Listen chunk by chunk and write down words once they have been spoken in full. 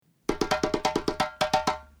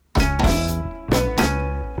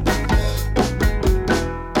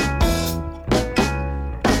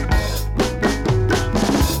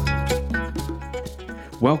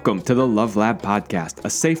Welcome to the Love Lab Podcast, a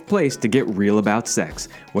safe place to get real about sex.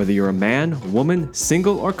 Whether you're a man, woman,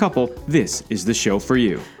 single, or couple, this is the show for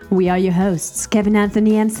you. We are your hosts, Kevin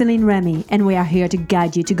Anthony and Celine Remy, and we are here to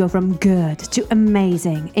guide you to go from good to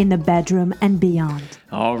amazing in the bedroom and beyond.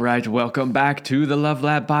 All right, welcome back to the Love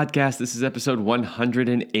Lab Podcast. This is episode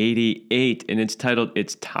 188, and it's titled,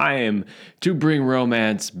 It's Time to Bring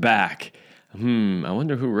Romance Back. I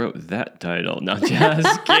wonder who wrote that title. No,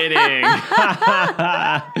 just kidding.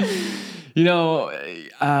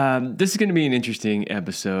 This is going to be an interesting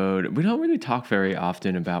episode. We don't really talk very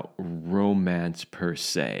often about romance per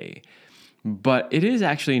se, but it is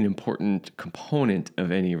actually an important component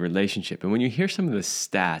of any relationship. And when you hear some of the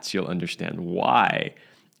stats, you'll understand why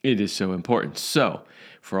it is so important. So,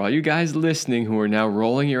 for all you guys listening who are now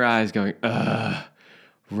rolling your eyes going,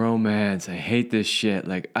 romance, I hate this shit.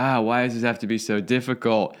 Why does this have to be so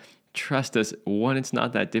difficult? Trust us, one, it's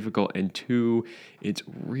not that difficult, and two, it's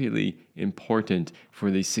really important for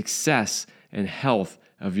the success and health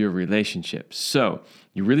of your relationship. So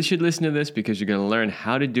you really should listen to this because you're going to learn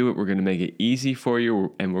how to do it. We're going to make it easy for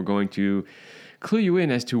you, and we're going to clue you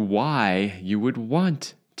in as to why you would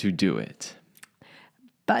want to do it.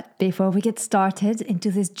 But before we get started into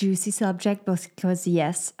this juicy subject, because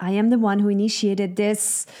yes, I am the one who initiated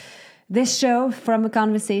this show from a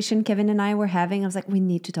conversation Kevin and I were having. I was like, we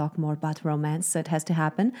need to talk more about romance, so it has to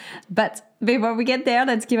happen. But before we get there,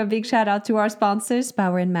 let's give a big shout out to our sponsors,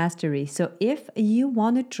 Power and Mastery. So if you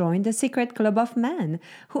want to join the secret club of men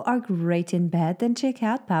who are great in bed, then check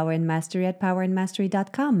out Power and Mastery at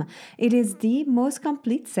powerandmastery.com. It is the most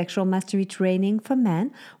complete sexual mastery training for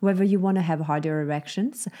men, whether you want to have harder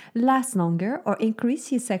erections, last longer, or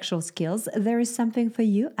increase your sexual skills. There is something for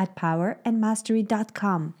you at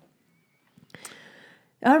powerandmastery.com.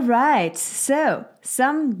 All right, so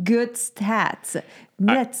some good stats.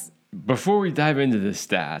 Before we dive into the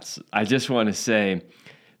stats, I just want to say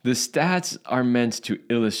the stats are meant to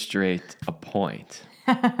illustrate a point.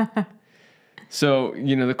 So,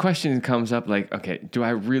 the question comes up okay, do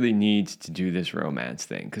I really need to do this romance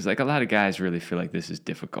thing? Because a lot of guys really feel like this is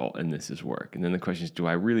difficult and this is work. And then the question is, do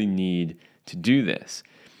I really need to do this?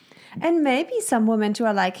 And maybe some women too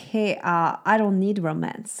are like, hey, I don't need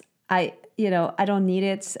romance. I don't need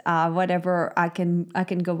it. Whatever, I can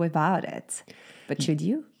go without it. But should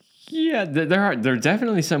you? Yeah, there are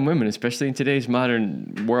definitely some women, especially in today's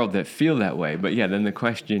modern world, that feel that way. But yeah, then the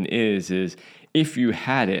question is if you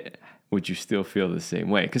had it, would you still feel the same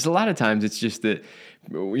way? Because a lot of times it's just that,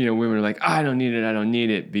 women are like, I don't need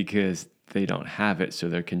it because they don't have it. So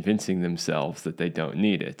they're convincing themselves that they don't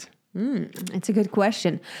need it. It's a good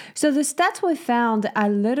question. So the stats we found a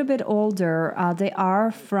little bit older. They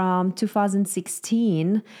are from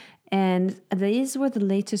 2016, and these were the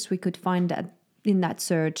latest we could find in that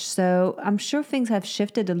search. So I'm sure things have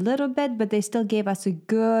shifted a little bit, but they still gave us a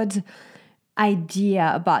good idea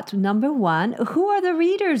about, number one, who are the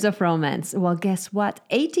readers of romance? Well, guess what?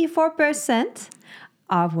 84%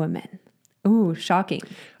 are women. Ooh, shocking.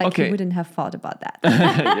 You wouldn't have thought about that.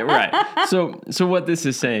 Yeah, right. So what this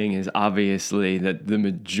is saying is obviously that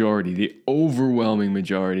the overwhelming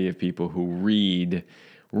majority of people who read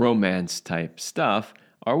romance type stuff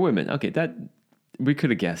are women. Okay, that we could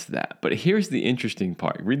have guessed that. But here's the interesting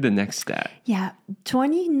part. Read the next stat. Yeah,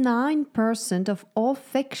 29% of all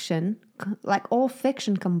fiction, all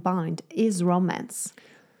fiction combined, is romance.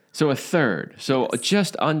 So a third. So yes.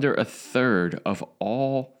 Just under a third of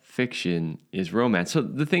all fiction is romance. So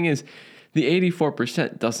the thing is, the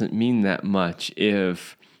 84% doesn't mean that much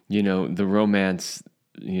if, the romance,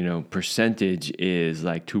 percentage is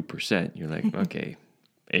 2%. You're like, okay,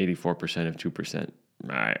 84% of 2%. All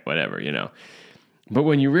right, whatever, But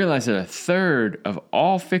when you realize that a third of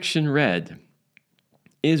all fiction read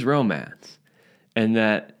is romance, and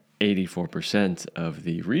that 84% of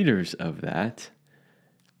the readers of that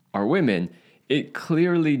are women, it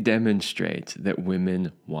clearly demonstrates that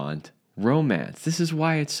women want romance. This is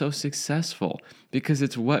why it's so successful, because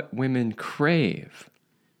it's what women crave.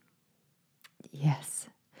 Yes,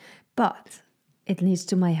 but it leads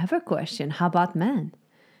to my other question. How about men?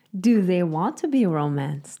 Do they want to be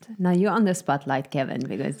romanced? Now you're on the spotlight, Kevin,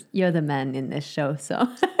 because you're the man in this show, so...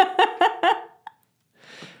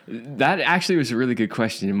 That actually was a really good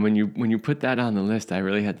question. And when you put that on the list, I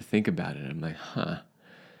really had to think about it. I'm like,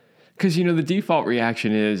 Because, the default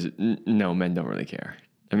reaction is, no, men don't really care.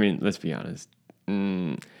 I mean, let's be honest.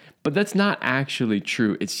 But that's not actually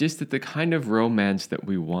true. It's just that the kind of romance that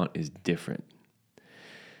we want is different.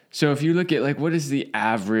 So if you look at, what does the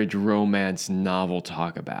average romance novel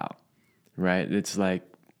talk about, right? It's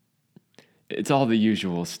it's all the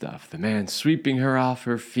usual stuff. The man sweeping her off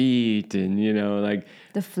her feet, and like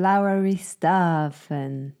the flowery stuff,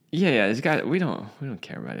 and yeah. It's got we don't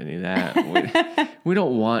care about any of that. We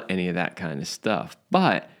don't want any of that kind of stuff,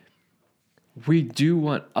 but we do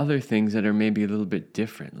want other things that are maybe a little bit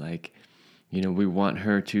different. Like, we want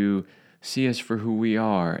her to see us for who we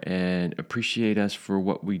are and appreciate us for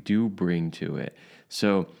what we do bring to it.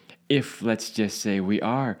 So if, let's just say, we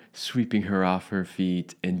are sweeping her off her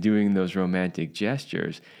feet and doing those romantic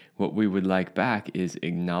gestures, what we would like back is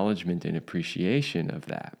acknowledgement and appreciation of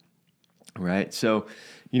that, right? So,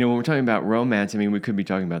 when we're talking about romance, I mean, we could be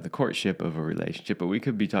talking about the courtship of a relationship, but we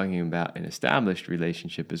could be talking about an established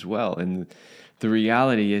relationship as well. And the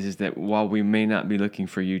reality is that while we may not be looking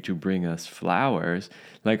for you to bring us flowers,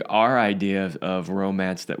 like our idea of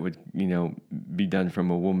romance that would, be done from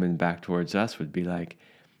a woman back towards us would be like,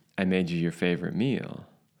 I made you your favorite meal,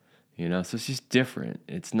 so it's just different.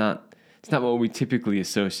 It's not what we typically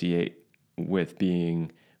associate with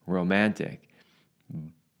being romantic,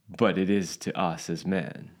 but it is to us as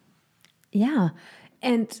men. Yeah.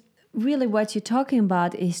 And really what you're talking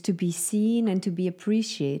about is to be seen and to be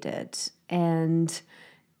appreciated. And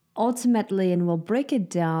ultimately, and we'll break it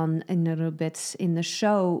down in a little bit in the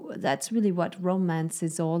show, that's really what romance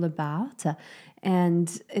is all about.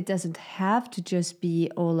 And it doesn't have to just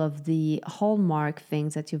be all of the hallmark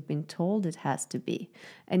things that you've been told it has to be.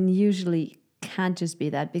 And usually can't just be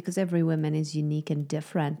that, because every woman is unique and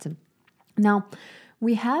different. Now,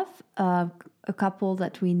 we have a couple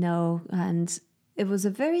that we know, and it was a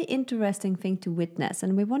very interesting thing to witness.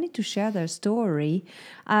 And we wanted to share their story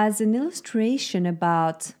as an illustration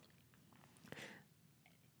about,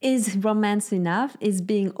 is romance enough? Is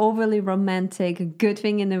being overly romantic a good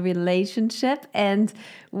thing in a relationship? And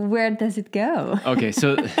where does it go? Okay,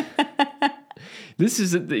 so this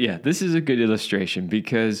is a good illustration,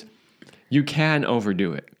 because you can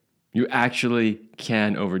overdo it. You actually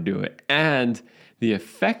can overdo it. And the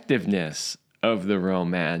effectiveness of the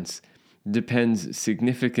romance depends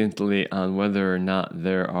significantly on whether or not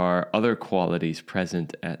there are other qualities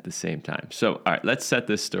present at the same time. So, all right, let's set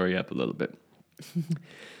this story up a little bit.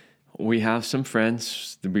 We have some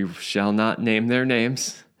friends, we shall not name their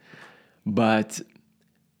names, but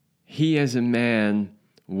he as a man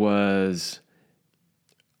was,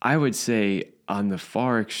 I would say, on the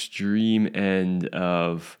far extreme end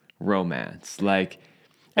of romance. Like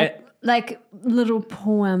little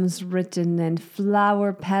poems written and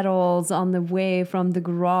flower petals on the way from the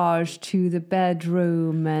garage to the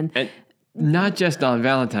bedroom. And not just on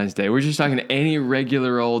Valentine's Day. We're just talking any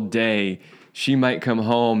regular old day. She might come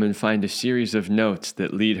home and find a series of notes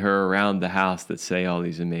that lead her around the house that say all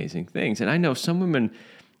these amazing things. And I know some women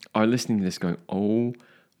are listening to this going, oh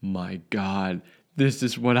my God, this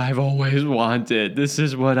is what I've always wanted. This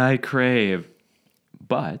is what I crave.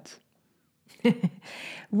 But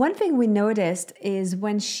one thing we noticed is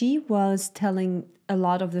when she was telling a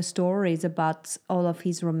lot of the stories about all of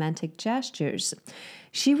his romantic gestures,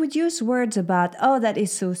 she would use words about, oh, that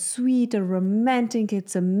is so sweet or romantic,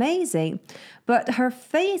 it's amazing. But her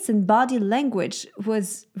face and body language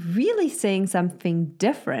was really saying something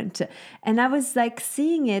different. And I was like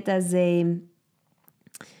seeing it as a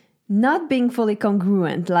not being fully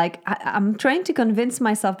congruent. Like I'm trying to convince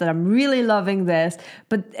myself that I'm really loving this,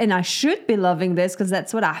 and I should be loving this because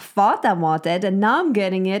that's what I thought I wanted, and now I'm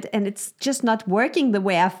getting it, and it's just not working the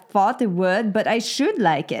way I thought it would, but I should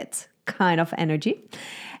like it kind of energy.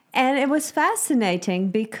 And it was fascinating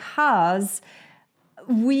because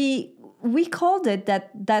we called it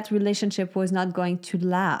that relationship was not going to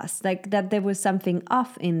last, like that there was something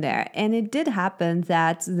off in there. And it did happen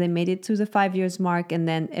that they made it to the 5 years mark and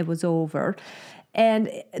then it was over.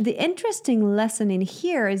 And the interesting lesson in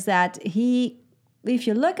here is that if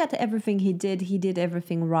you look at everything he did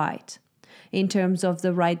everything right. In terms of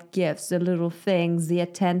the right gifts, the little things, the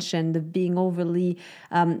attention, the being overly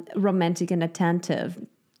romantic and attentive.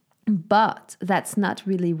 But that's not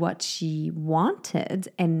really what she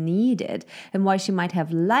wanted and needed. And while she might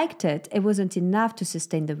have liked it, it wasn't enough to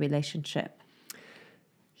sustain the relationship.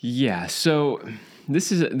 Yeah, so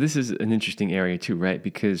this is an interesting area too, right?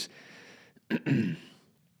 Because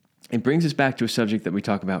it brings us back to a subject that we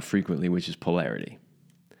talk about frequently, which is polarity.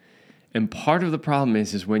 And part of the problem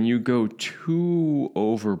is when you go too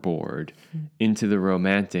overboard into the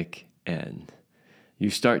romantic end, you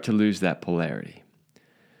start to lose that polarity.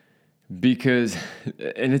 Because,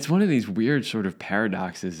 and it's one of these weird sort of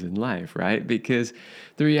paradoxes in life, right? Because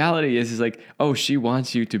the reality is like, oh, she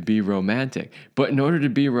wants you to be romantic. But in order to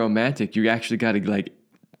be romantic, you actually got to like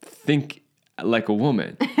think like a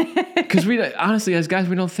woman. Because we honestly, as guys,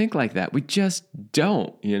 we don't think like that. We just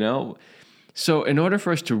don't, you know? So in order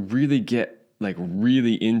for us to really get like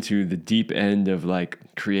really into the deep end of like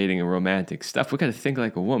creating a romantic stuff, we got to think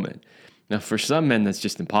like a woman. Now, for some men, that's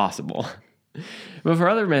just impossible. But for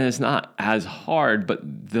other men, it's not as hard, but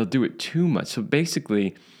they'll do it too much. So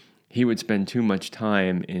basically, he would spend too much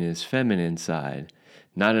time in his feminine side,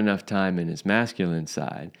 not enough time in his masculine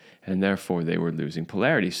side, and therefore they were losing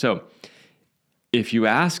polarity. So if you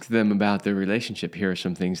ask them about their relationship, here are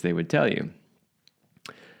some things they would tell you.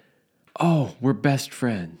 Oh, we're best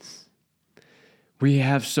friends. We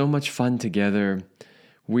have so much fun together.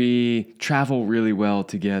 We travel really well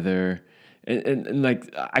together. And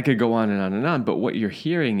like, I could go on and on and on, but what you're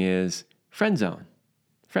hearing is friend zone.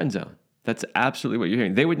 Friend zone. That's absolutely what you're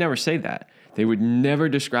hearing. They would never say that. They would never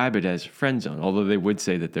describe it as friend zone, although they would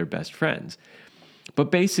say that they're best friends.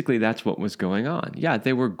 But basically, that's what was going on. Yeah,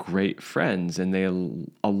 they were great friends and they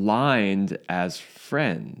aligned as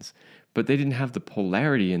friends, but they didn't have the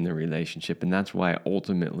polarity in the relationship. And that's why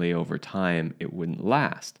ultimately, over time, it wouldn't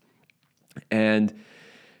last. And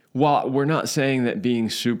while we're not saying that being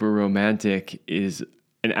super romantic is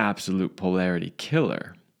an absolute polarity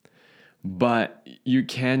killer, but you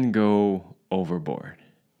can go overboard.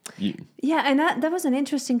 Yeah, and that was an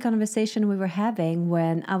interesting conversation we were having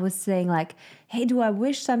when I was saying like, hey, do I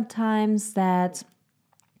wish sometimes that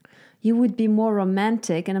you would be more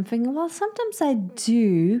romantic? And I'm thinking, well, sometimes I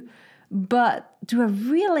do, but do I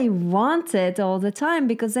really want it all the time?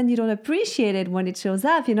 Because then you don't appreciate it when it shows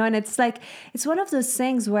up, you know? And it's like, it's one of those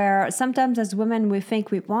things where sometimes as women, we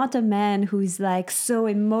think we want a man who is like so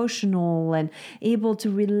emotional and able to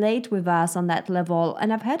relate with us on that level.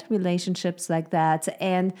 And I've had relationships like that.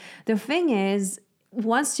 And the thing is,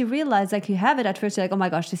 once you realize like you have it at first, you're like, oh my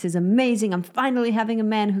gosh, this is amazing. I'm finally having a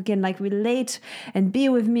man who can like relate and be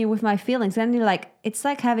with me with my feelings. And you're like, it's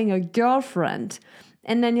like having a girlfriend.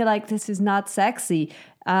 And then you're like, this is not sexy.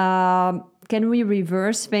 Can we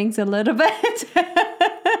reverse things a little bit?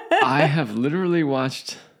 I have literally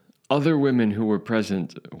watched other women who were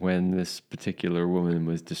present when this particular woman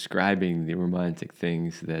was describing the romantic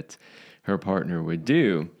things that her partner would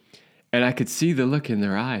do. And I could see the look in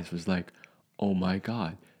their eyes was like, oh my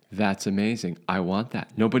God, that's amazing. I want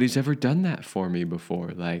that. Nobody's ever done that for me before.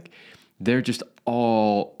 Like, they're just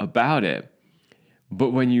all about it.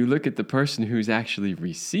 But when you look at the person who's actually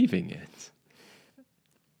receiving it,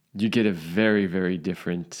 you get a very, very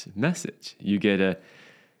different message. You get a,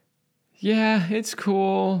 yeah, it's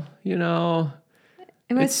cool, you know.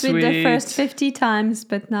 It must be the first 50 times,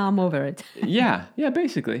 but now I'm over it. Yeah,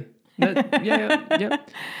 basically. Yeah.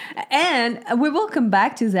 And we will come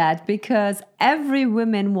back to that because every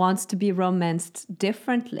woman wants to be romanced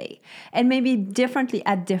differently and maybe differently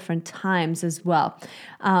at different times as well.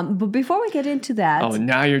 But before we get into that... Oh,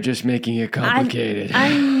 now you're just making it complicated.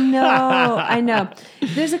 I know.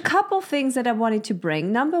 There's a couple things that I wanted to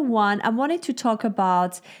bring. Number one, I wanted to talk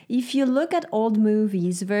about if you look at old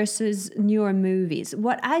movies versus newer movies,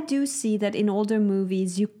 what I do see that in older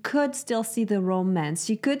movies, you could still see the romance.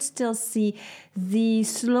 You could still see the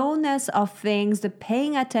slowness of things, the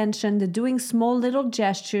paying attention, the doing small little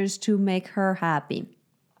gestures to make her happy.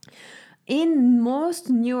 In most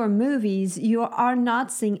newer movies, you are not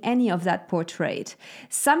seeing any of that portrayed.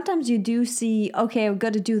 Sometimes you do see, okay, we've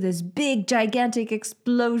got to do this big, gigantic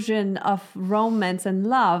explosion of romance and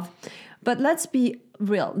love. But let's be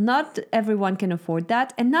real. Not everyone can afford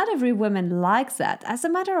that, and not every woman likes that. As a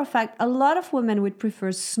matter of fact, a lot of women would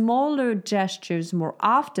prefer smaller gestures more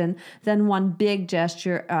often than one big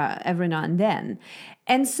gesture every now and then.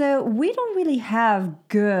 And so we don't really have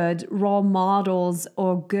good role models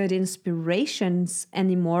or good inspirations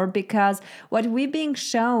anymore because what we're being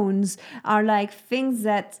shown are like things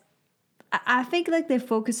that I think like they're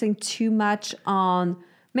focusing too much on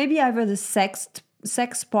maybe either the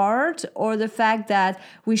sex part or the fact that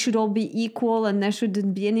we should all be equal and there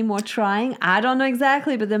shouldn't be any more trying. I don't know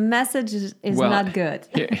exactly, but the message is not good.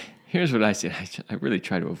 Here's what I see. I really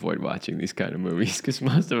try to avoid watching these kind of movies because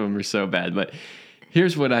most of them are so bad. But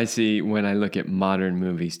here's what I see when I look at modern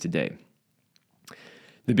movies today.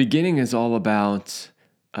 The beginning is all about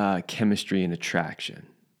chemistry and attraction.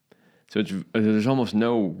 So there's almost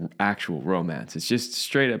no actual romance. It's just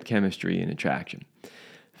straight up chemistry and attraction.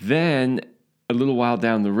 Then a little while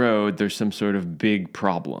down the road, there's some sort of big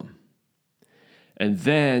problem. And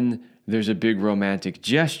then there's a big romantic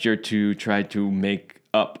gesture to try to make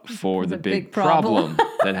up for the big problem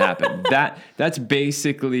that happened. That's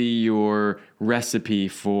basically your recipe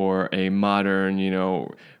for a modern,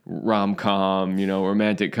 rom-com,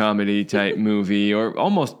 romantic comedy type movie, or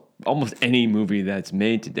almost any movie that's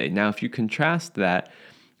made today. Now, if you contrast that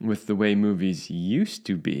with the way movies used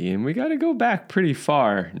to be, and we got to go back pretty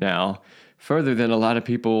far now further than a lot of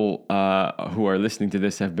people who are listening to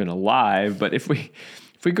this have been alive. But if we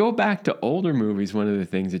go back to older movies, one of the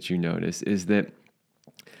things that you notice is that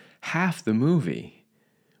half the movie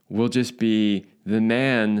will just be the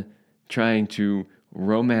man trying to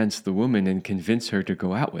romance the woman and convince her to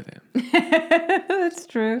go out with him. That's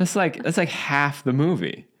true. That's like half the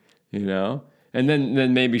movie, you know? And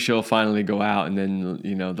then maybe she'll finally go out, and then,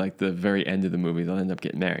 you know, like the very end of the movie, they'll end up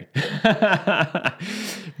getting married.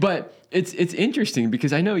 But it's interesting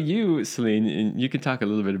because I know you, Celine, and you can talk a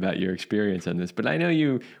little bit about your experience on this, but I know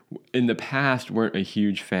you in the past weren't a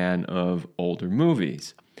huge fan of older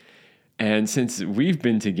movies. And since we've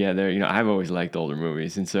been together, you know, I've always liked older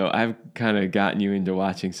movies. And so I've kind of gotten you into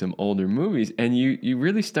watching some older movies. And you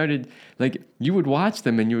really started, like, you would watch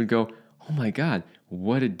them and you would go, oh my God,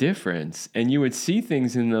 what a difference. And you would see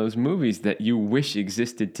things in those movies that you wish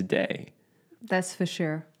existed today. That's for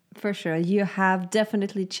sure. For sure. You have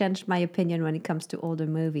definitely changed my opinion when it comes to older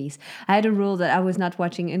movies. I had a rule that I was not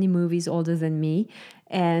watching any movies older than me,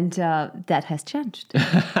 and that has changed.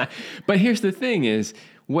 But here's the thing is,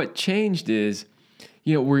 what changed is,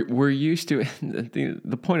 you know, we're used to,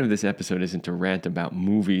 the point of this episode isn't to rant about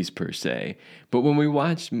movies per se, but when we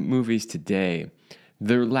watch movies today,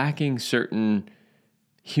 they're lacking certain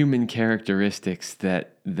human characteristics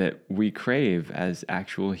that we crave as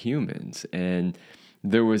actual humans. And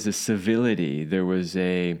there was a civility, there was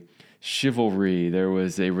a chivalry, there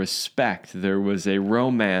was a respect, there was a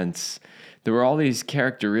romance. There were all these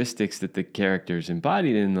characteristics that the characters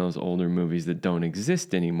embodied in those older movies that don't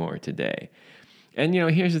exist anymore today. And, you know,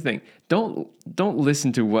 here's the thing. Don't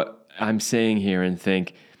listen to what I'm saying here and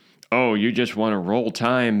think, oh, you just want to roll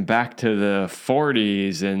time back to the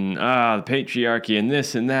 40s and the patriarchy and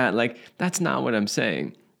this and that. Like, that's not what I'm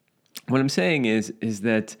saying. What I'm saying is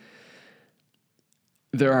that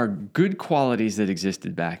there are good qualities that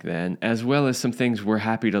existed back then, as well as some things we're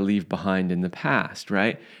happy to leave behind in the past,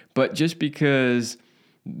 right? But just because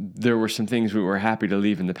there were some things we were happy to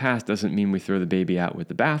leave in the past doesn't mean we throw the baby out with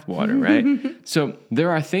the bathwater, right? So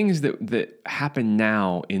there are things that happen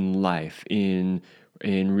now in life, in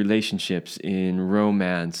relationships, in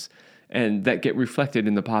romance, and that get reflected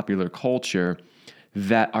in the popular culture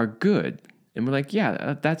that are good. And we're like,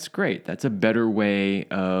 yeah, that's great. That's a better way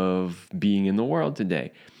of being in the world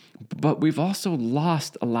today. But we've also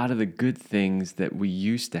lost a lot of the good things that we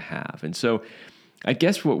used to have. And so I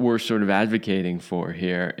guess what we're sort of advocating for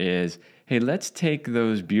here is, hey, let's take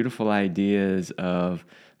those beautiful ideas of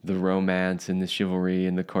the romance and the chivalry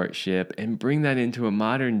and the courtship and bring that into a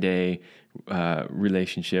modern day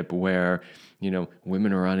relationship where, you know,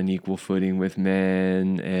 women are on an equal footing with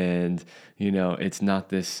men, and, you know, it's not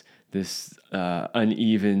this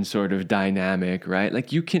uneven sort of dynamic, right?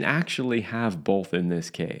 Like, you can actually have both in this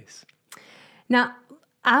case. Now,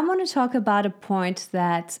 I want to talk about a point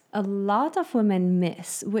that a lot of women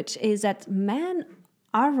miss, which is that men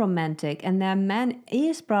are romantic, and their man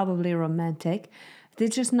is probably romantic. They're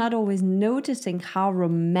just not always noticing how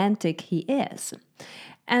romantic he is.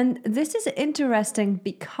 And this is interesting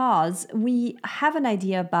because we have an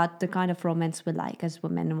idea about the kind of romance we like as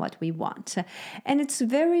women and what we want. And it's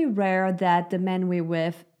very rare that the man we're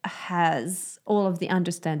with has all of the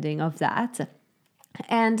understanding of that.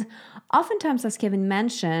 And oftentimes, as Kevin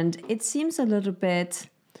mentioned, it seems a little bit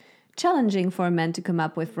challenging for men to come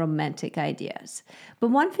up with romantic ideas. But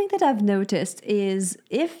one thing that I've noticed is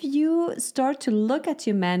if you start to look at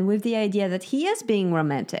your man with the idea that he is being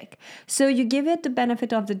romantic, so you give it the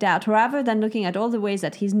benefit of the doubt, rather than looking at all the ways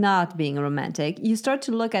that he's not being romantic, you start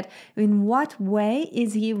to look at in what way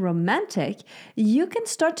is he romantic, you can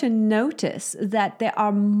start to notice that there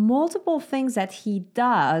are multiple things that he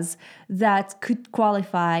does that could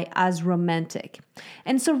qualify as romantic.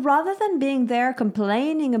 And so rather than being there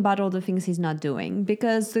complaining about all the things he's not doing,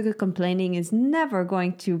 because the complaining is never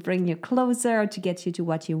going to bring you closer or to get you to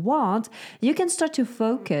what you want, you can start to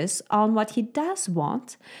focus on what he does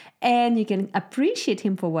want, and you can appreciate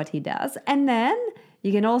him for what he does. And then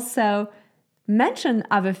you can also mention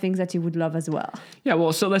other things that you would love as well. Yeah,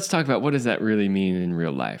 well, so let's talk about what does that really mean in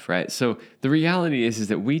real life, right? So the reality is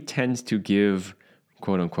that we tend to give,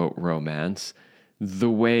 quote unquote, romance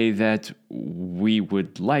the way that we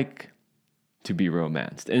would like to be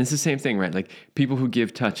romanced. And it's the same thing, right? Like, people who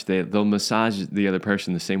give touch, they'll massage the other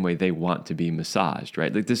person the same way they want to be massaged,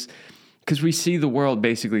 right? Like this, because we see the world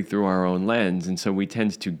basically through our own lens, and so we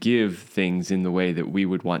tend to give things in the way that we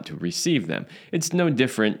would want to receive them. It's no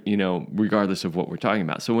different, you know, regardless of what we're talking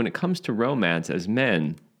about. So when it comes to romance as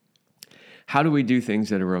men, how do we do things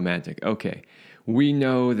that are romantic? Okay, we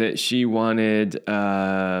know that she wanted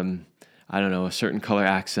I don't know, a certain color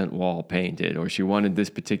accent wall painted, or she wanted this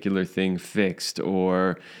particular thing fixed,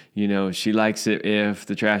 or, she likes it if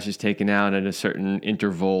the trash is taken out at a certain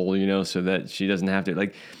interval, so that she doesn't have to,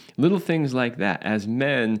 like little things like that. As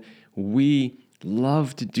men, we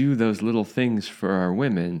love to do those little things for our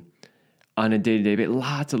women on a day-to-day basis,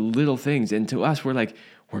 lots of little things. And to us, we're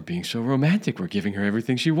being so romantic. We're giving her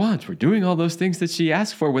everything she wants. We're doing all those things that she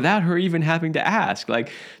asks for without her even having to ask. Like,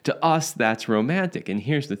 to us, that's romantic. And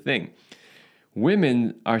here's the thing.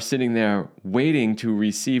 Women are sitting there waiting to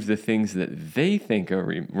receive the things that they think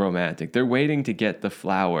are romantic. They're waiting to get the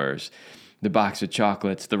flowers, the box of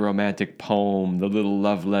chocolates, the romantic poem, the little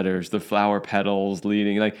love letters, the flower petals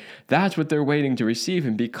leading. Like, that's what they're waiting to receive.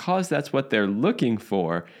 And because that's what they're looking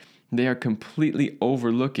for, they are completely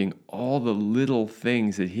overlooking all the little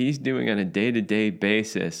things that he's doing on a day-to-day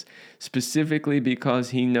basis, specifically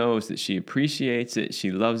because he knows that she appreciates it, she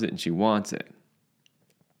loves it, and she wants it.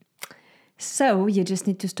 So you just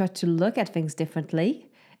need to start to look at things differently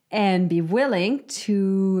and be willing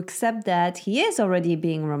to accept that he is already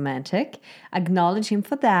being romantic, acknowledge him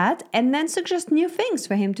for that, and then suggest new things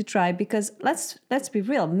for him to try. Because let's be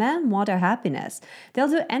real, men want our happiness. They'll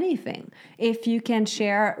do anything. If you can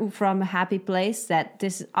share from a happy place that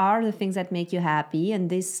this are the things that make you happy and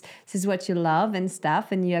this is what you love and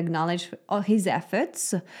stuff, and you acknowledge all his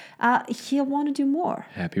efforts, he'll want to do more.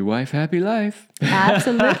 Happy wife, happy life.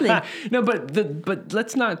 Absolutely. No, but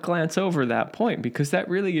let's not glance over that point, because that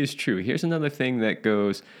really is true. Here's another thing that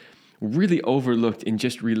goes really overlooked in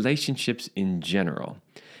just relationships in general.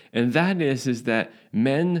 And that is that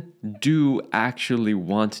men do actually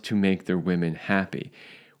want to make their women happy.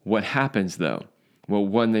 What happens though? Well,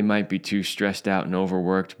 one, they might be too stressed out and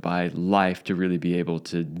overworked by life to really be able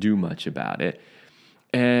to do much about it.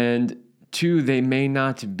 And two, they may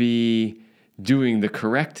not be doing the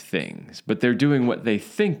correct things, but they're doing what they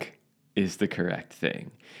think is the correct thing.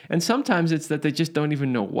 And sometimes it's that they just don't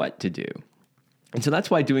even know what to do. And so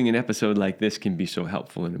that's why doing an episode like this can be so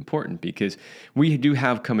helpful and important, because we do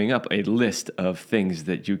have coming up a list of things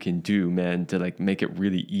that you can do, man, to like make it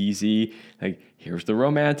really easy. Like, here's the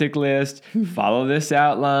romantic list, follow this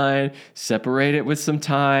outline, separate it with some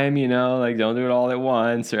time, like don't do it all at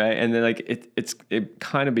once, right? And then like it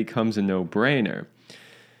kind of becomes a no-brainer.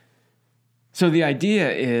 So the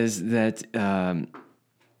idea is that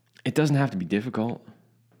it doesn't have to be difficult.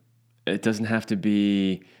 It doesn't have to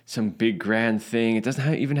be some big grand thing. It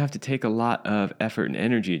doesn't even have to take a lot of effort and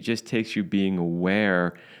energy. It just takes you being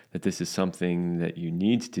aware that this is something that you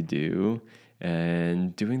need to do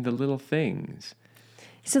and doing the little things.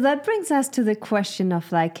 So that brings us to the question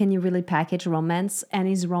of like, can you really package romance? And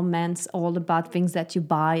is romance all about things that you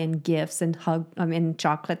buy and gifts and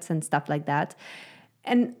chocolates and stuff like that?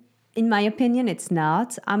 And in my opinion, it's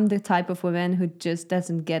not. I'm the type of woman who just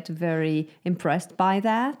doesn't get very impressed by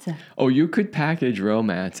that. Oh, you could package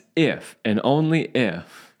romance if, and only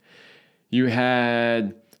if, you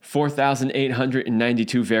had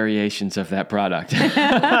 4,892 variations of that product.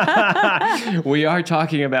 We are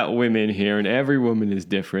talking about women here, and every woman is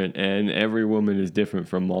different, and every woman is different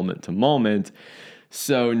from moment to moment.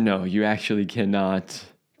 So no, you actually cannot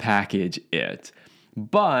package it.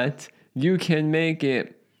 But you can make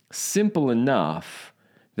it simple enough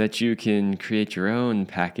that you can create your own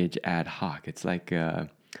package ad hoc. It's like a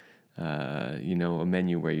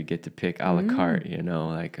menu where you get to pick a la carte,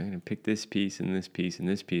 like I'm going to pick this piece and this piece and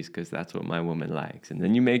this piece because that's what my woman likes. And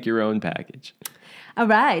then you make your own package. All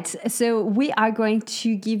right. So we are going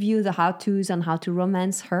to give you the how-tos on how to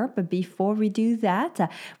romance her. But before we do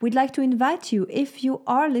that, we'd like to invite you, if you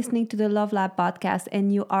are listening to the Love Lab podcast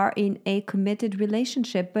and you are in a committed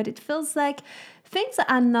relationship, but it feels like things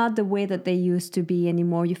are not the way that they used to be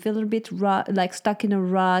anymore. You feel a bit like stuck in a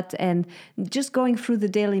rut and just going through the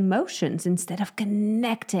daily motions instead of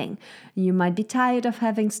connecting. You might be tired of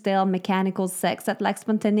having stale mechanical sex that lacks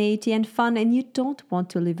spontaneity and fun, and you don't want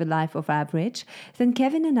to live a life of average. Then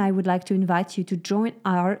Kevin and I would like to invite you to join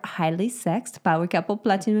our highly sexed Power Couple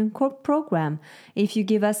Platinum program. If you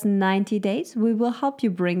give us 90 days, we will help you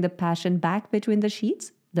bring the passion back between the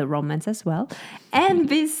sheets, the romance as well, and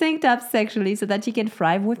be synced up sexually so that you can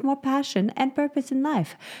thrive with more passion and purpose in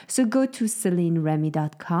life. So go to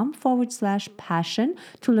CelineRemy.com/passion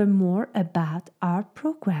to learn more about our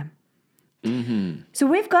program. Mm-hmm. So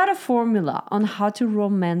we've got a formula on how to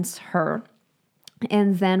romance her,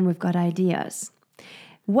 and then we've got ideas.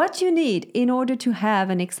 What you need in order to have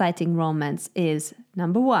an exciting romance is,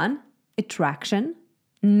 number 1, attraction.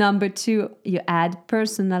 Number 2, you add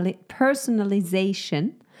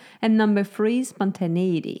personalization. And number 3,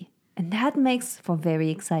 spontaneity. And that makes for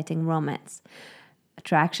very exciting romance.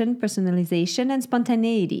 Attraction, personalization, and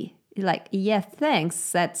spontaneity. Like, yeah,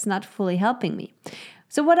 thanks. That's not fully helping me.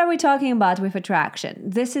 So what are we talking about with attraction?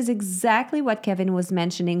 This is exactly what Kevin was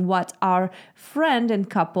mentioning, what our friend and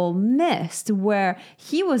couple missed, where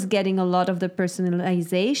he was getting a lot of the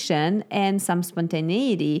personalization and some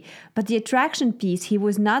spontaneity, but the attraction piece, he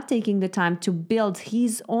was not taking the time to build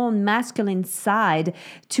his own masculine side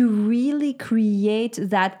to really create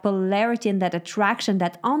that polarity and that attraction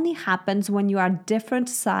that only happens when you are different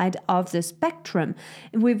side of the spectrum.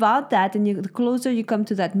 Without that, and the closer you come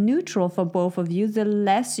to that neutral for both of you, the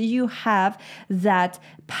less you have that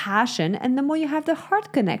passion and the more you have the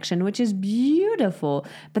heart connection, which is beautiful.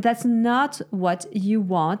 But that's not what you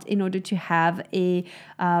want in order to have a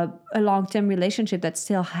long-term relationship that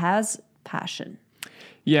still has passion.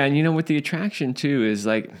 Yeah, and with the attraction too is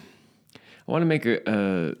like, I want to make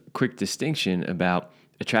a quick distinction about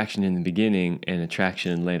attraction in the beginning and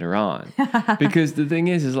attraction later on. Because the thing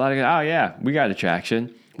is a lot of, oh yeah, we got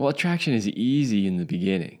attraction. Well, attraction is easy in the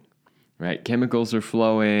beginning. Right, chemicals are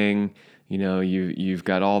flowing. You've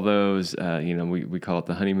got all those. We call it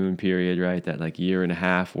the honeymoon period, right? That like year and a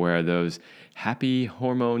half where those happy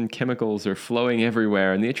hormone chemicals are flowing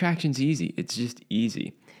everywhere, and the attraction's easy. It's just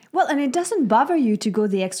easy. Well, and it doesn't bother you to go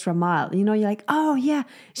the extra mile. You're like, oh yeah,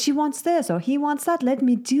 she wants this or he wants that. Let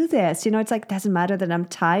me do this. It's like, doesn't matter that I'm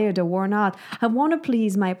tired or worn out. I want to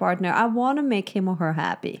please my partner. I want to make him or her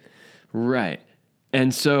happy. Right.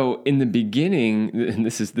 And so in the beginning, and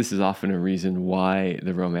this is often a reason why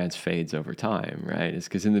the romance fades over time, right? It's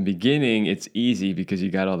because in the beginning, it's easy because you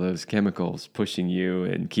got all those chemicals pushing you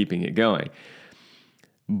and keeping it going.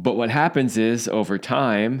 But what happens is over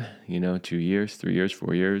time, 2 years, 3 years,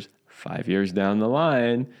 4 years, 5 years down the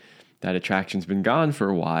line, that attraction's been gone for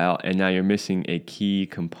a while. And now you're missing a key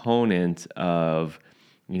component of,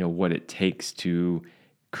 what it takes to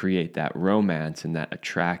create that romance and that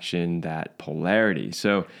attraction, that polarity.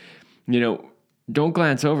 So, don't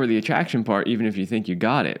glance over the attraction part, even if you think you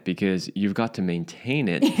got it, because you've got to maintain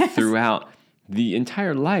it throughout the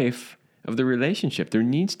entire life of the relationship. There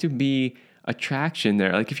needs to be attraction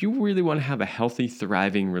there. Like if you really want to have a healthy,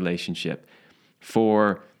 thriving relationship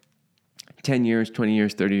for 10 years, 20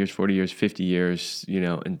 years, 30 years, 40 years, 50 years,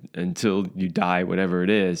 until you die, whatever it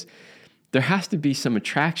is, there has to be some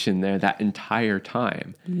attraction there that entire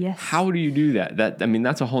time. Yes. How do you do that?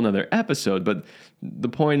 That's a whole nother episode, but the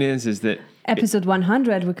point is that... Episode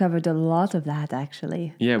 100, we covered a lot of that,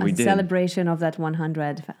 actually. Yeah, we did. Celebration of that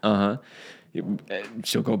 100. Uh-huh.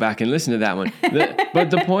 So go back and listen to that one.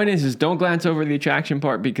 But the point is don't glance over the attraction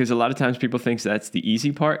part, because a lot of times people think that's the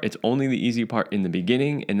easy part. It's only the easy part in the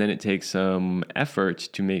beginning, and then it takes some effort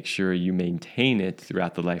to make sure you maintain it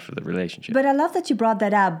throughout the life of the relationship. But I love that you brought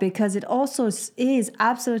that up, because it also is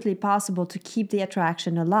absolutely possible to keep the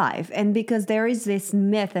attraction alive. And because there is this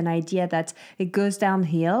myth and idea that it goes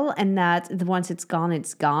downhill and that once it's gone,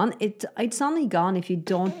 it's gone. It's only gone if you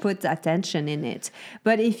don't put attention in it.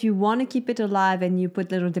 But if you want to keep it alive and you put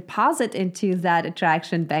little deposit into that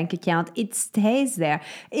attraction bank account, it stays there.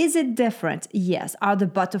 Is it different? Yes. Are the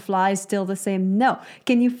butterflies still the same? No.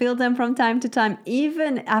 Can you feel them from time to time,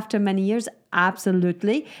 even after many years?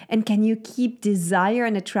 Absolutely. And can you keep desire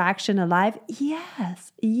and attraction alive?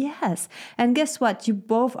 Yes. Yes. And guess what? You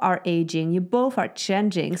both are aging. You both are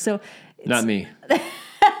changing. So not me.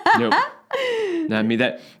 Nope. Not me.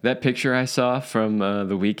 That picture I saw from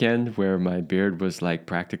the weekend where my beard was like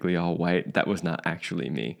practically all white, that was not actually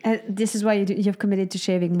me. This is why you've committed to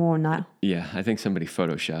shaving more now. Yeah, I think somebody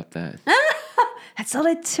photoshopped that. That's all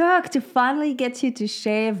it took to finally get you to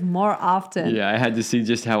shave more often. Yeah, I had to see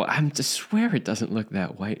just how, I just swear it doesn't look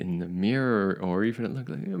that white in the mirror, or even it looked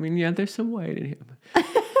like, yeah, there's some white in here.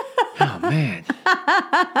 Oh, man.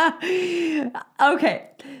 Okay,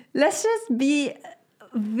 let's just be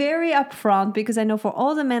very upfront, because I know for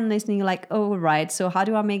all the men listening, you're like, oh, right, so how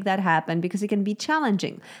do I make that happen? Because it can be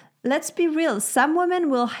challenging. Let's be real. Some women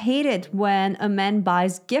will hate it when a man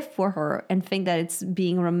buys gift for her and think that it's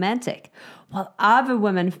being romantic, while other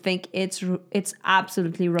women think it's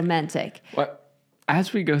absolutely romantic. Well,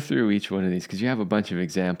 as we go through each one of these, because you have a bunch of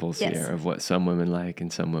examples here of what some women like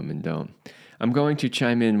and some women don't, I'm going to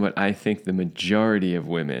chime in what I think the majority of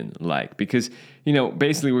women like, because,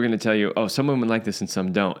 basically we're going to tell you, oh, some women like this and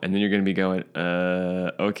some don't. And then you're going to be going,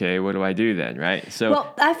 okay, what do I do then, right? So,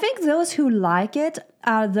 well, I think those who like it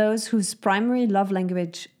are those whose primary love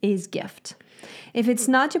language is gift. If it's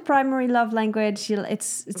not your primary love language,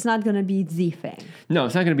 it's not going to be the thing. No,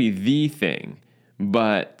 it's not going to be the thing.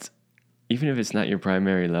 But, even if it's not your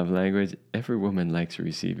primary love language, every woman likes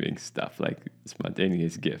receiving stuff like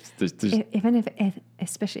spontaneous gifts. Even if,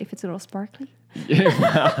 especially if it's a little sparkly.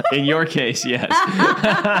 In your case, yes.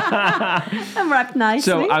 I'm wrapped nicely.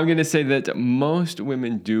 So I'm going to say that most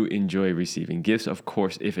women do enjoy receiving gifts. Of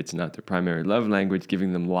course, if it's not their primary love language,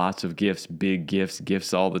 giving them lots of gifts, big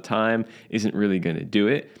gifts all the time isn't really going to do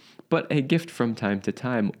it. But a gift from time to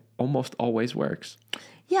time almost always works.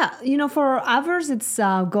 Yeah, for others, it's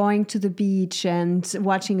going to the beach and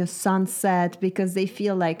watching a sunset because they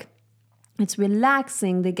feel like it's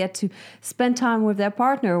relaxing. They get to spend time with their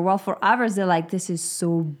partner. Well, for others, they're like, this is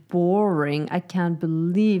so boring. I can't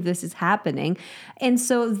believe this is happening. And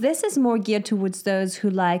so this is more geared towards those who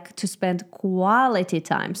like to spend quality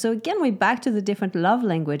time. So again, we're back to the different love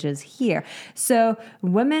languages here. So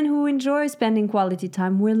women who enjoy spending quality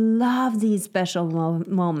time will love these special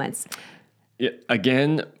moments. Yeah,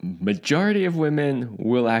 again, majority of women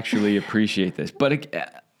will actually appreciate this. But,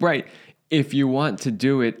 right, if you want to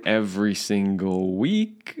do it every single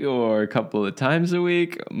week or a couple of times a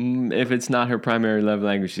week, if it's not her primary love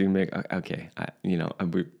language, she's going to be like, okay,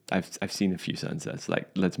 I've seen a few sunsets. Like,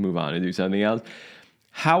 let's move on and do something else.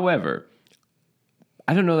 However,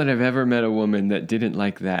 I don't know that I've ever met a woman that didn't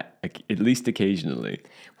like that, at least occasionally.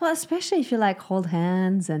 Well, especially if you hold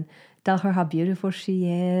hands and tell her how beautiful she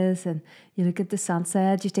is, and you look at the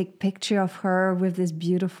sunset, you take a picture of her with this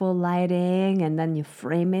beautiful lighting, and then you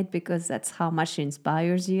frame it because that's how much she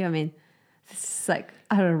inspires you. I mean, this is like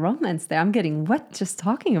a romance there. I'm getting wet just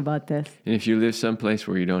talking about this. And if you live someplace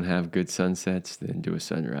where you don't have good sunsets, then do a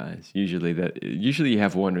sunrise. Usually you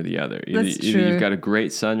have one or the other. That's true. Either you've got a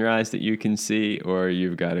great sunrise that you can see, or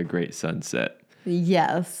you've got a great sunset.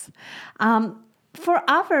 Yes. For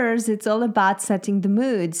others, it's all about setting the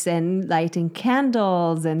moods and lighting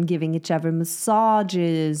candles and giving each other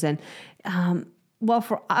massages. And,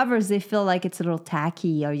 for others, they feel like it's a little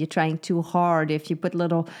tacky or you're trying too hard if you put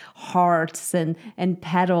little hearts and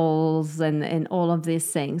petals and all of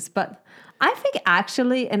these things. But I think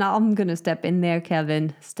actually, and I'm going to step in there,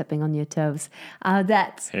 Kevin, stepping on your toes,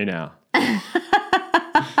 that... Hey now.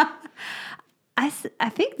 I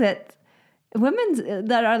think that women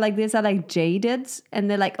that are like this are like jaded, and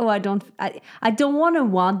they're like, oh, I don't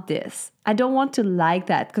want this. I don't want to like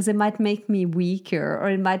that because it might make me weaker, or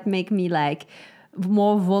it might make me like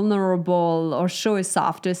more vulnerable or show a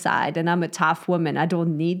softer side, and I'm a tough woman. I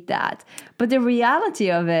don't need that. But the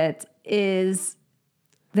reality of it is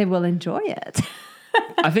they will enjoy it.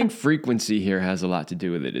 I think frequency here has a lot to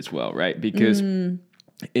do with it as well, right? Because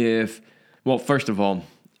first of all,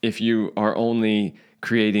 if you are only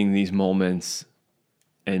creating these moments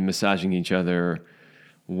and massaging each other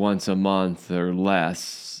once a month or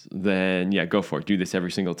less, then yeah, go for it. Do this every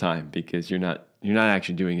single time because you're not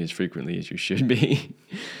actually doing it as frequently as you should be.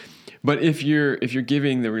 But if you're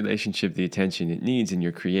giving the relationship the attention it needs and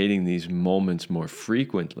you're creating these moments more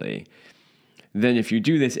frequently, then if you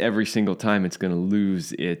do this every single time, it's going to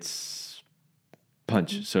lose its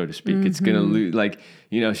punch, so to speak. Mm-hmm. It's going to lose,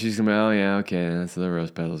 she's going to be, oh yeah, okay, that's the rose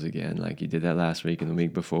petals again. Like you did that last week and the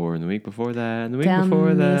week before and the week before that and the week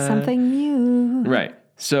before that. Something new. Right.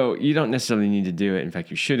 So you don't necessarily need to do it. In fact,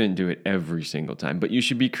 you shouldn't do it every single time, but you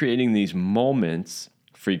should be creating these moments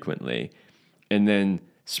frequently and then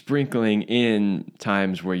sprinkling in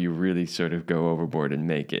times where you really sort of go overboard and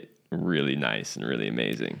make it really nice and really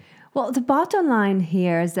amazing. Well, the bottom line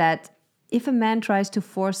here is that if a man tries to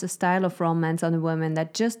force a style of romance on a woman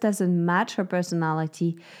that just doesn't match her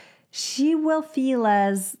personality, she will feel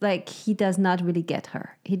as like he does not really get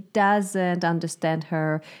her. He doesn't understand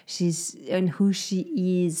her, and who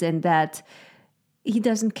she is, and that he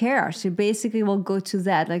doesn't care. She basically will go to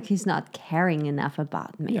that, like he's not caring enough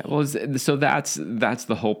about me. Yeah, well, so that's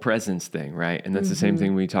the whole presence thing, right? And that's the same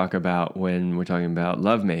thing we talk about when we're talking about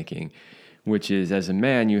lovemaking, which is as a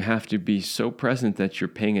man, you have to be so present that you're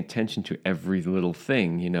paying attention to every little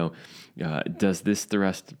thing. Does this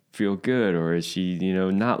thrust feel good, or is she,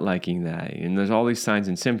 not liking that? And there's all these signs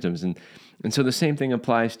and symptoms. And so the same thing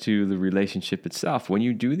applies to the relationship itself. When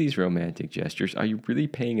you do these romantic gestures, are you really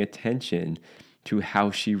paying attention to how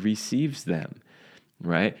she receives them,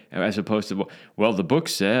 right? As opposed to, well, the book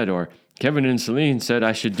said, or Kevin and Celine said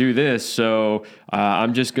I should do this, so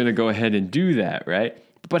I'm just going to go ahead and do that, right?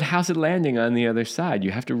 But how's it landing on the other side?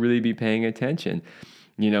 You have to really be paying attention.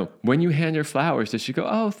 When you hand her flowers, does she go,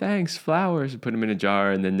 oh, thanks, flowers, and put them in a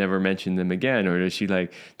jar and then never mention them again? Or does she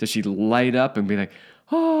light up and be like,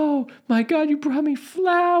 oh, my God, you brought me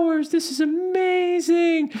flowers. This is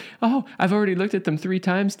amazing. Oh, I've already looked at them 3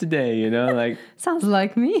 times today, Sounds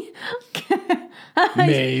like me.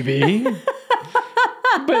 Maybe.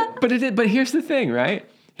 But here's the thing, right?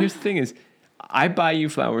 Here's the thing is, I buy you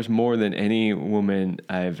flowers more than any woman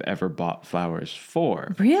I've ever bought flowers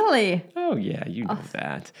for. Really? Oh yeah, you know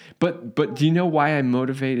that. But do you know why I'm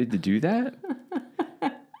motivated to do that?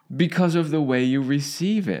 Because of the way you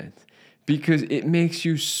receive it. Because it makes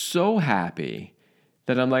you so happy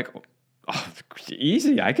that I'm like, oh,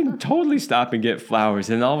 easy. I can totally stop and get flowers,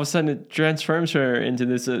 and all of a sudden it transforms her into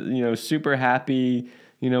this, super happy,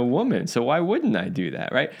 woman. So why wouldn't I do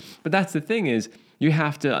that, right? But that's the thing is, you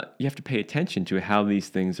have to pay attention to how these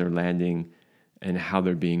things are landing and how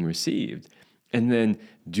they're being received, and then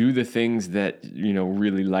do the things that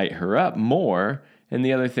really light her up more, and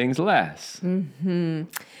the other things less. Mm-hmm.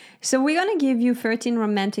 So we're going to give you 13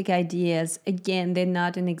 romantic ideas. Again, they're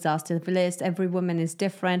not an exhaustive list. Every woman is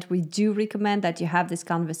different. We do recommend that you have this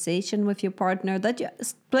conversation with your partner, that you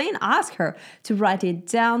plain ask her to write it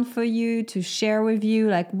down for you, to share with you,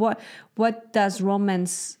 like what does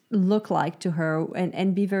romance look like to her,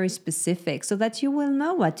 and be very specific so that you will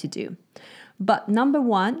know what to do. But number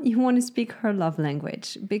one, you want to speak her love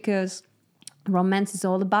language, because romance is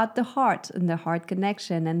all about the heart and the heart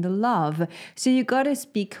connection and the love. So you got to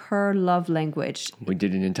speak her love language. We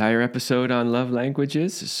did an entire episode on love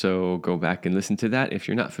languages, so go back and listen to that if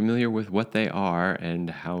you're not familiar with what they are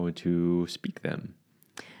and how to speak them.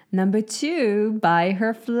 Number two, buy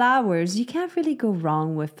her flowers. You can't really go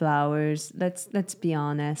wrong with flowers. Let's be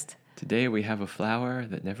honest. Today we have a flower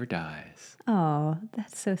that never dies. Oh,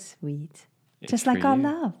 that's so sweet. It's just like our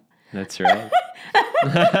love. That's right.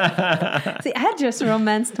 See, I just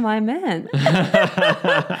romanced my man.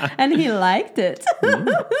 And he liked it.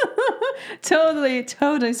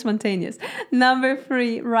 Totally spontaneous. Number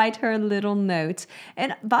three, write her a little note.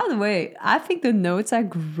 And by the way, I think the notes are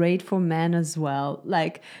great for men as well.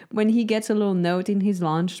 Like when he gets a little note in his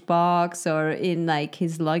lunchbox or in like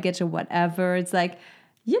his luggage or whatever, it's like,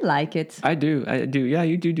 you like it. I do. Yeah,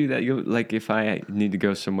 you do that. You like if I need to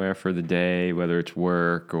go somewhere for the day, whether it's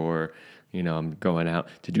work or I'm going out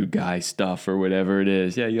to do guy stuff or whatever it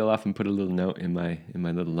is. Yeah, you'll often put a little note in my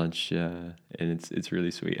little lunch, and it's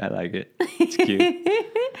really sweet. I like it. It's cute.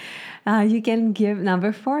 You can give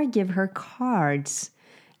number four. Give her cards.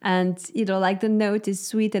 And, like the note is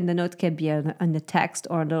sweet, and the note can be on a text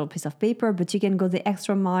or a little piece of paper, but you can go the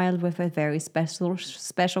extra mile with a very special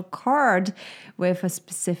card with a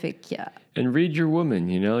specific, And read your woman,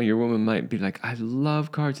 your woman might be like, I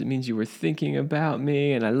love cards. It means you were thinking about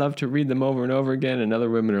me, and I love to read them over and over again. And other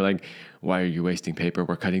women are like, why are you wasting paper?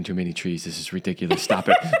 We're cutting too many trees. This is ridiculous. Stop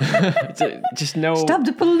it. Just no. Stop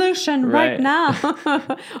the pollution right now.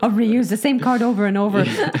 Or reuse the same card over and over.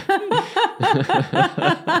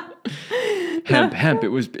 Hemp.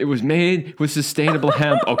 It was made with sustainable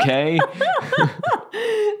hemp, okay?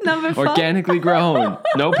 Number 5. Organically grown.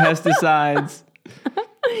 No pesticides.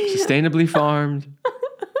 Sustainably farmed.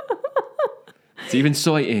 It's even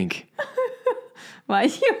soy ink. Why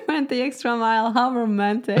you went the extra mile? How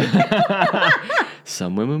romantic.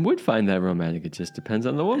 Some women would find that romantic. It just depends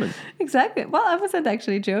on the woman. Exactly. Well, I wasn't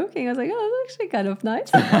actually joking. I was like, oh, that's actually kind of nice.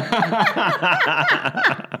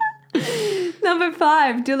 Number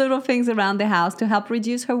 5, do little things around the house to help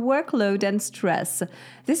reduce her workload and stress.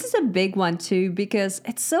 This is a big one too, because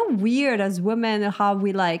it's so weird as women how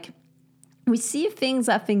we see things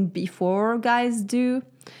I think before guys do.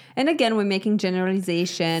 And again, we're making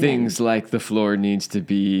generalization. Things like the floor needs to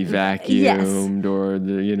be vacuumed, or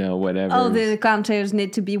the, whatever. Oh, the counters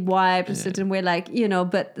need to be wiped a certain way,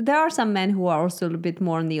 but there are some men who are also a little bit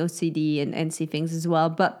more on the OCD and see things as well.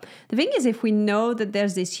 But the thing is, if we know that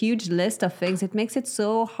there's this huge list of things, it makes it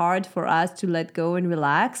so hard for us to let go and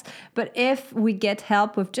relax. But if we get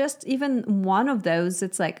help with just even one of those,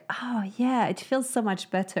 it's like, oh yeah, it feels so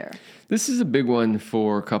much better. This is a big one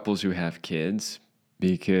for couples who have kids.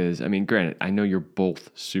 Because, granted, I know you're both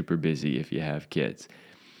super busy if you have kids,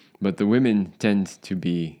 but the women tend to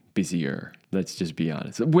be busier. Let's just be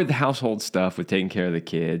honest. With household stuff, with taking care of the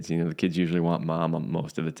kids, the kids usually want mom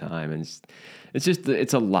most of the time. And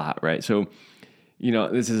it's a lot, right? So,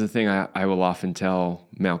 this is a thing I will often tell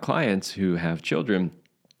male clients who have children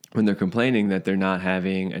when they're complaining that they're not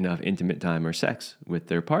having enough intimate time or sex with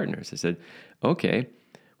their partners. I said, okay,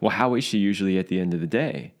 well, how is she usually at the end of the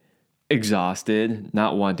day? Exhausted,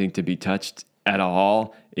 not wanting to be touched at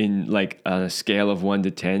all. In on a scale of 1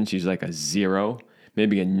 to 10, she's like a 0,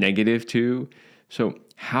 maybe a -2. So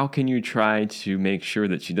how can you try to make sure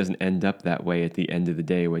that she doesn't end up that way at the end of the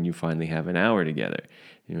day when you finally have an hour together?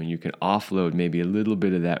 You can offload maybe a little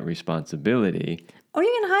bit of that responsibility. Or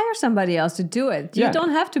you can hire somebody else to do it. You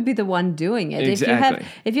don't have to be the one doing it. Exactly.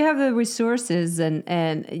 If you have the resources and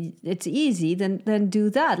it's easy, then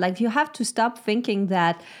do that. Like, you have to stop thinking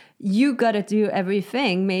that you got to do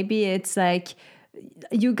everything. Maybe it's like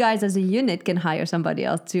you guys as a unit can hire somebody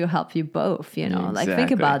else to help you both, Like,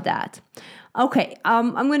 think about that. Okay,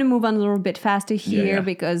 I'm going to move on a little bit faster here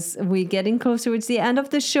because we're getting closer. It's the end of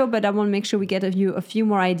the show, but I want to make sure we get a few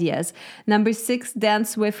more ideas. Number 6,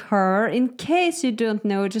 dance with her. In case you don't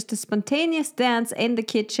know, just a spontaneous dance in the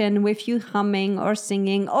kitchen with you humming or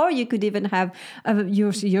singing, or you could even have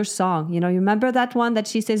your song. You remember that one that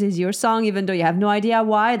she says is your song, even though you have no idea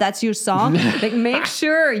why that's your song? Like, make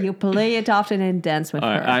sure you play it often and dance with her.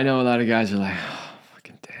 I know a lot of guys are like,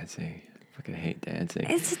 fucking dancing. I hate dancing.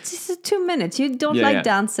 It's just 2 minutes. You don't like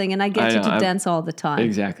dancing, and I get you to dance all the time.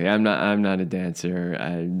 Exactly. I'm not a dancer.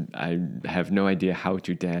 I have no idea how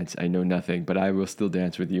to dance. I know nothing, but I will still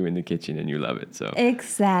dance with you in the kitchen, and you love it. So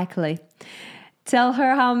exactly. Tell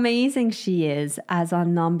her how amazing she is, as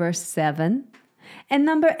on number 7. And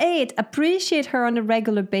number 8, appreciate her on a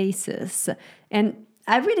regular basis. And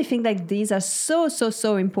I really think that these are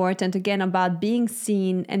so important, again, about being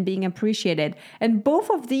seen and being appreciated. And both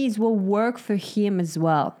of these will work for him as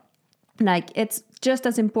well. Like, it's just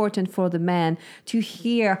as important for the man to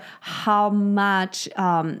hear how much,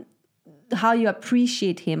 how you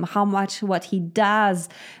appreciate him, how much what he does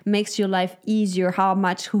makes your life easier, how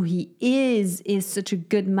much who he is such a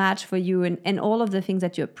good match for you, and all of the things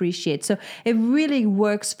that you appreciate. So it really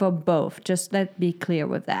works for both. Just let's be clear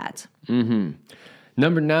with that. Mm-hmm.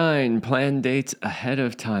 Number 9, plan dates ahead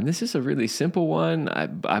of time. This is a really simple one,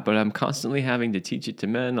 but I'm constantly having to teach it to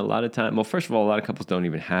men a lot of time. Well, first of all, a lot of couples don't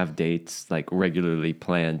even have dates, like regularly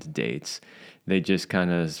planned dates. They just kind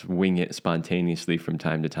of wing it spontaneously from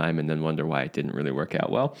time to time and then wonder why it didn't really work out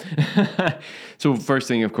well. So first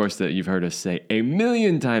thing, of course, that you've heard us say a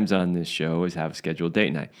million times on this show is have a scheduled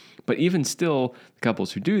date night. But even still,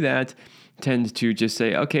 couples who do that tend to just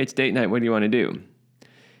say, okay, it's date night. What do you want to do?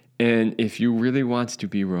 And if you really want to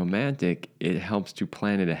be romantic, it helps to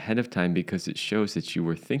plan it ahead of time because it shows that you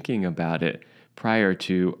were thinking about it prior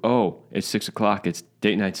to, it's 6 o'clock, it's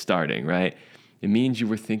date night starting, right? It means you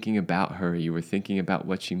were thinking about her, you were thinking about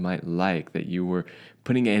what she might like, that you were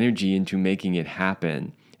putting energy into making it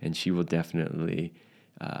happen, and she will definitely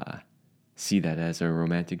see that as a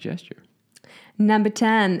romantic gesture. Number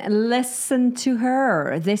 10, listen to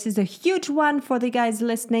her. This is a huge one for the guys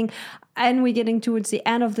listening. And we're getting towards the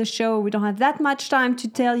end of the show. We don't have that much time to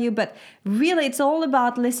tell you, but really it's all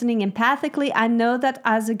about listening empathically. I know that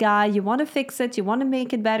as a guy, you want to fix it, you want to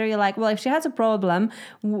make it better. You're like, well, if she has a problem,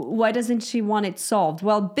 why doesn't she want it solved?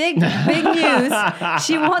 Well, big news.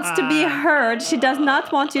 She wants to be heard. She does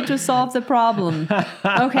not want you to solve the problem.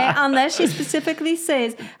 Okay? Unless she specifically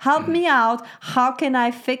says, help me out. How can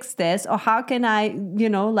I fix this? Or how can I,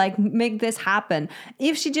 make this happen?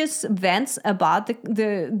 If she just vents about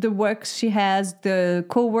the work she has, the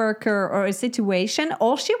coworker or a situation,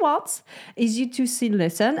 all she wants is you to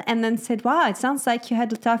listen and then say, wow, it sounds like you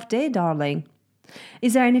had a tough day, darling.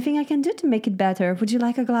 Is there anything I can do to make it better? Would you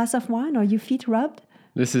like a glass of wine or your feet rubbed?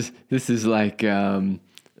 This is like, like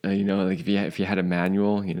if you had a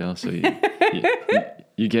manual, so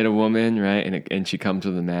you get a woman, right? And she comes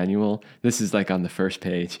with a manual. This is like on the first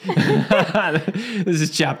page. This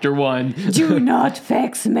is chapter 1. Do not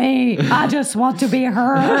fix me. I just want to be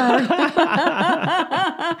heard.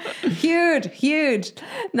 Huge.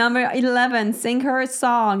 Number 11, sing her a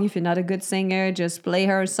song. If you're not a good singer, just play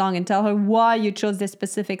her a song and tell her why you chose this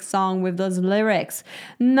specific song with those lyrics.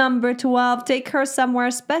 Number 12, take her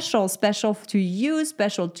somewhere special to you,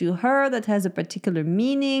 special to her, that has a particular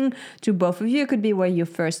meaning to both of you. It could be where you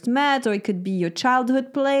first met, or it could be your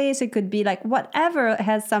childhood place. It could be like whatever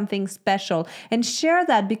has something special, and share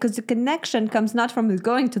that, because the connection comes not from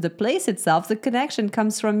going to the place itself. The connection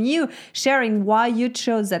comes from you sharing why you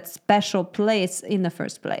chose that special place in the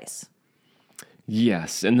first place.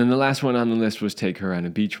 Yes. And then the last one on the list was take her on a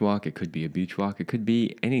beach walk. It could be a beach walk. It could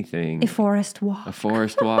be anything. A forest walk. A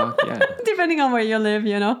forest walk, yeah. Depending on where you live,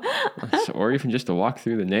 Or even just a walk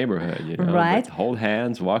through the neighborhood, Right. But hold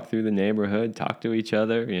hands, walk through the neighborhood, talk to each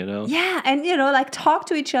other, Yeah, and, talk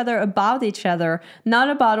to each other about each other, not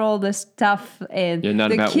about all the stuff and not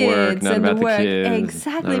the about kids work, not and about the work. the kids.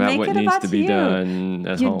 Exactly. Not about Make what it needs about to be you. done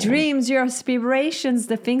at Your home. dreams, your aspirations,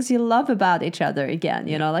 the things you love about each other again,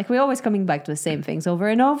 like we're always coming back to the same same things over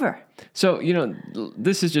and over. So,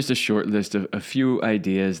 this is just a short list of a few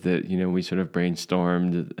ideas that, we sort of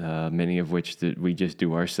brainstormed, many of which that we just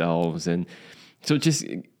do ourselves. And so just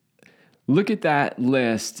look at that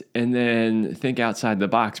list and then think outside the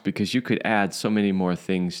box, because you could add so many more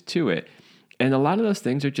things to it. And a lot of those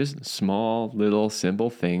things are just small, little,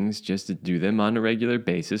 simple things, just to do them on a regular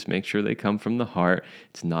basis. Make sure they come from the heart.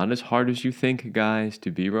 It's not as hard as you think, guys,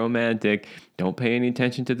 to be romantic. Don't pay any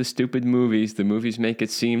attention to the stupid movies. The movies make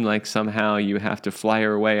it seem like somehow you have to fly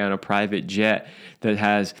away on a private jet that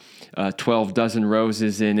has 12 dozen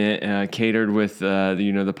roses in it, catered with,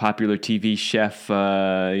 the popular TV chef,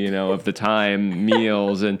 of the time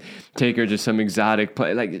meals, and take her to some exotic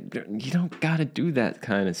place. Like, you don't got to do that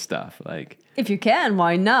kind of stuff. Like, if you can,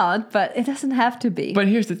 why not? But it doesn't have to be. But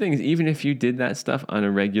here's the thing, is even if you did that stuff on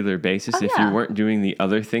a regular basis, if you weren't doing the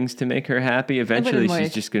other things to make her happy, eventually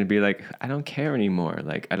she's just going to be like, I don't care anymore.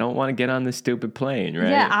 Like, I don't want to get on this stupid plane, right?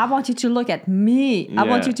 Yeah, I want you to look at me. I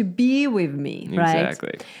want you to be with me, right?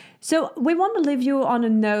 Exactly. So we want to leave you on a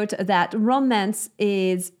note that romance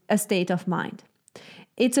is a state of mind.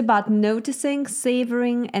 It's about noticing,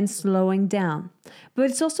 savoring, and slowing down.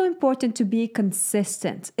 But it's also important to be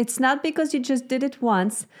consistent. It's not because you just did it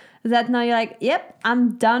once that now you're like, yep,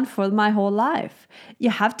 I'm done for my whole life.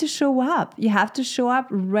 You have to show up. You have to show up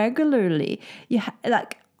regularly.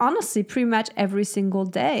 Honestly, pretty much every single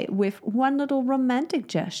day with one little romantic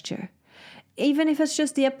gesture. Even if it's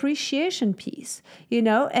just the appreciation piece,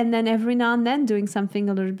 and then every now and then doing something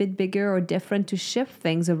a little bit bigger or different to shift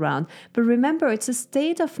things around. But remember, it's a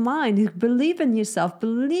state of mind. Believe in yourself,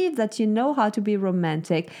 believe that you know how to be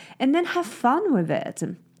romantic, and then have fun with it.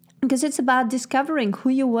 Because it's about discovering who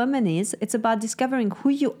your woman is. It's about discovering who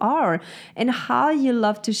you are and how you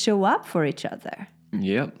love to show up for each other.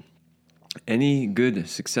 Yep. Any good,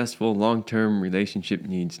 successful, long-term relationship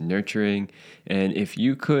needs nurturing. And if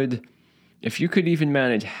you could even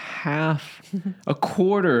manage a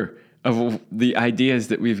quarter of the ideas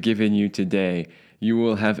that we've given you today, you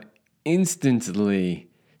will have instantly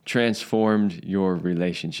transformed your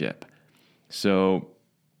relationship. So,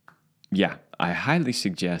 yeah, I highly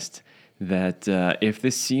suggest that if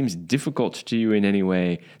this seems difficult to you in any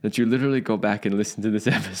way, that you literally go back and listen to this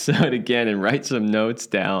episode again and write some notes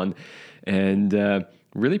down and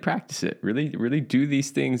really practice it. Really, really do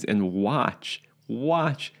these things and watch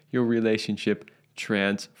your relationship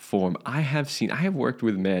transform. I have worked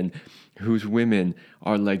with men whose women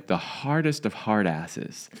are like the hardest of hard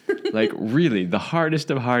asses, like really the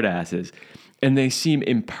hardest of hard asses. And they seem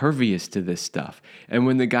impervious to this stuff. And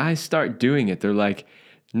when the guys start doing it, they're like,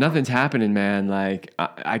 nothing's happening, man. Like,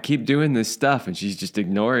 I keep doing this stuff and she's just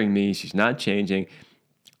ignoring me. She's not changing.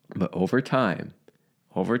 But over time,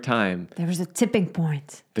 there was a tipping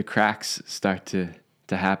point. The cracks start to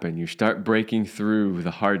happen. You start breaking through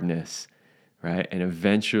the hardness, right? And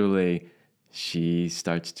eventually she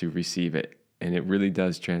starts to receive it. And it really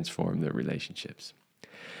does transform their relationships.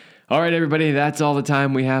 All right, everybody, that's all the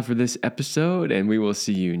time we have for this episode, and we will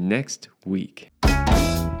see you next week.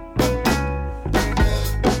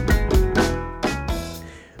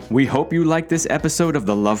 We hope you liked this episode of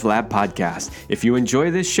the Love Lab podcast. If you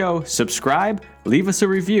enjoy this show, subscribe, leave us a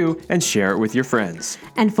review, and share it with your friends.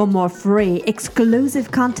 And for more free,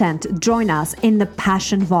 exclusive content, join us in the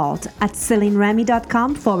Passion Vault at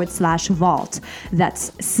CelineRemy.com/vault.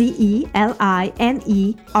 That's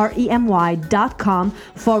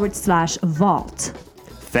CelineRemy.com/vault.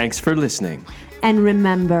 Thanks for listening. And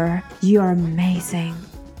remember, you're amazing.